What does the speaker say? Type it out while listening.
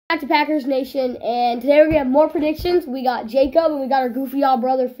Back to Packers Nation, and today we're gonna have more predictions. We got Jacob and we got our goofy old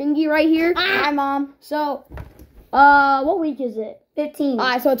brother Fingy right here. Hi, Mom. So, what week is it? 15.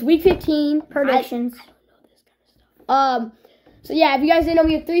 Alright, so it's week 15. Predictions. So yeah, if you guys didn't know,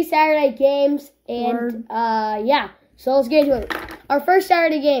 we have 3 Saturday games, and yeah. So let's get into it. Our first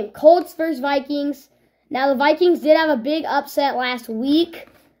Saturday game, Colts versus Vikings. Now the Vikings did have a big upset last week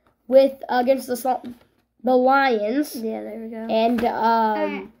against the Lions. Yeah, there we go. And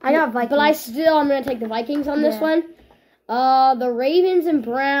I got Vikings. But I'm gonna take the Vikings on this one. The Ravens and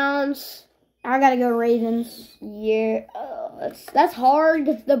Browns. I gotta go Ravens. Yeah, that's hard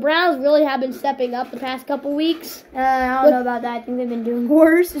because the Browns really have been stepping up the past couple weeks. I don't know about that. I think they've been doing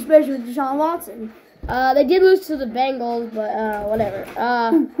worse, especially with Deshaun Watson. They did lose to the Bengals, but whatever.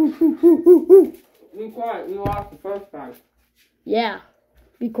 Be quiet. We lost the first time. Yeah,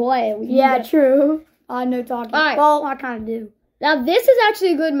 be quiet. True. No talking. All right. Well, I kind of do. Now this is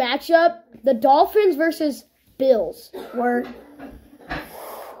actually a good matchup. The Dolphins versus Bills. Word.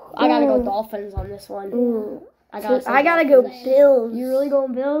 I gotta go Dolphins on this one. Ooh. I gotta go Dolphins. Bills. You really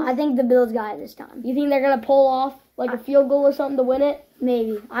going Bills? I think the Bills got it this time. You think they're gonna pull off like a field goal or something to win it?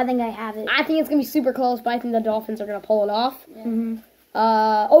 Maybe. I think I have it. I think it's gonna be super close, but I think the Dolphins are gonna pull it off. Mm-hmm.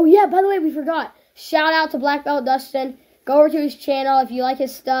 Oh yeah, by the way, we forgot. Shout out to Black Belt Dustin. Go over to his channel if you like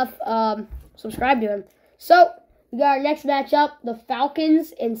his stuff. Subscribe to him. So we got our next matchup: the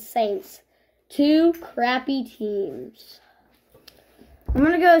Falcons and Saints. 2 crappy teams. I'm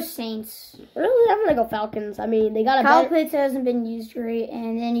gonna go Saints. Really, I'm gonna go Falcons. I mean, they got a Kyle Pitts hasn't been used great,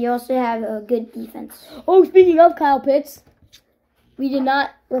 and then you also have a good defense. Oh, speaking of Kyle Pitts, we did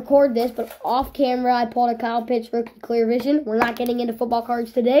not record this, but off camera, I pulled a Kyle Pitts rookie clear vision. We're not getting into football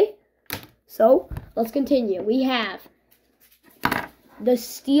cards today, so let's continue. We have the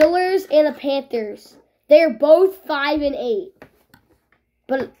Steelers and the Panthers. They are both 5-8,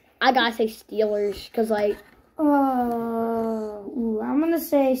 but I gotta say Steelers because like. I'm gonna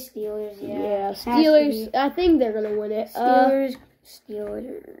say Steelers. Yeah, Steelers. I think they're gonna win it. Steelers.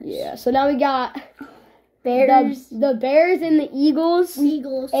 Yeah. So now we got Bears. The Bears and the Eagles.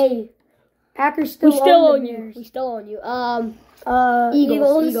 Hey, Packers still own the Bears. We still own you.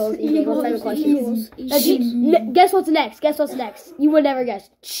 Eagles. Guess what's next? You would never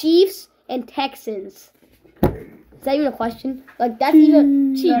guess. Chiefs and Texans. Is that even a question? Like, that's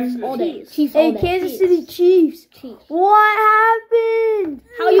even Chiefs all day. Chiefs all day. Kansas City Chiefs. What happened?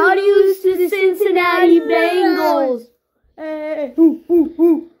 How do you lose to the Cincinnati Bengals?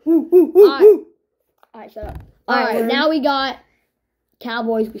 Alright, shut up. Alright, now we got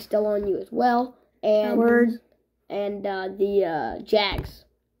Cowboys. We still on you as well. And the Jags.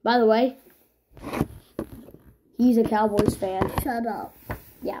 By the way, he's a Cowboys fan. Shut up.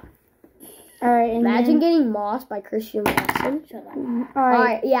 Yeah. All right. Imagine getting mossed by Christian Watson. Shut up. All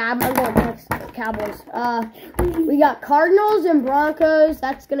right. Yeah, I'm going Cowboys. We got Cardinals and Broncos.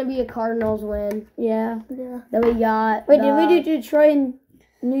 That's gonna be a Cardinals win. Yeah. Then we got. Wait, did we do Detroit and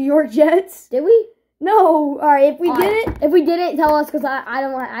New York Jets? Did we? No. All right. If we did it, if we didn't, tell us because I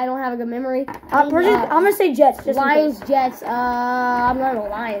don't have a good memory. I'm gonna say Jets. Just Lions, Jets. I'm gonna go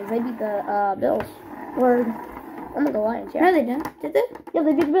Lions. They beat the Bills. Word. I'm gonna go Lions. Yeah. No, they didn't. Did they? Yeah,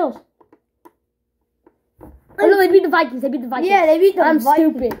 they beat the Bills. Oh, no, they beat the Vikings. Yeah, they beat the Vikings. I'm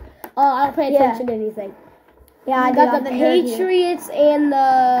stupid. I don't pay attention to anything. Yeah, I got the Patriots and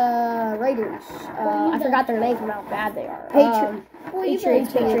the Raiders. I forgot their names from how bad they are.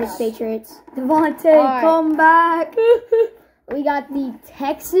 Patriots. Devontae, come back. We got the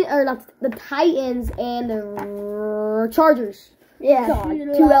the Titans and the Chargers. Yeah. God,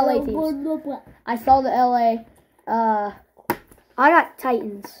 2 LA teams. I saw the LA. I got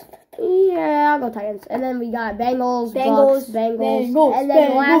Titans. Yeah, I'll go Titans. And then we got Bengals. Bengals. And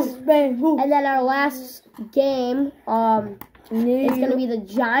then our last game, it's gonna be the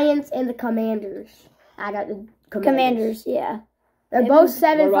Giants and the Commanders. I got the Commanders. Yeah. They're both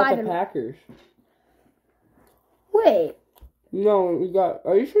 7-5. What about the Packers? Wait. No, we got.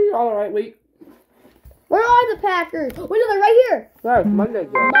 Are you sure you're on the right week? Where are the Packers? Wait, no, they're right here. No, it's Monday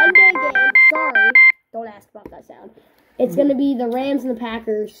game. Monday game. Sorry. Don't ask about that sound. It's going to be the Rams and the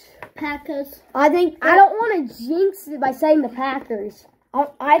Packers. I think... I don't want to jinx it by saying the Packers.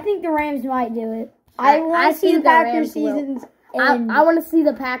 I think the Rams might do it. I want to see the Packers seasons. I want to see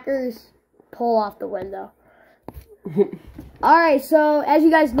the Packers pull off the win, though. Alright, so as you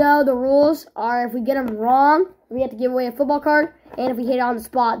guys know, the rules are if we get them wrong, we have to give away a football card. And if we hit it on the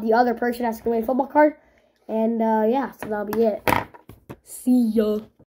spot, the other person has to give away a football card. And, yeah, so that'll be it. See ya.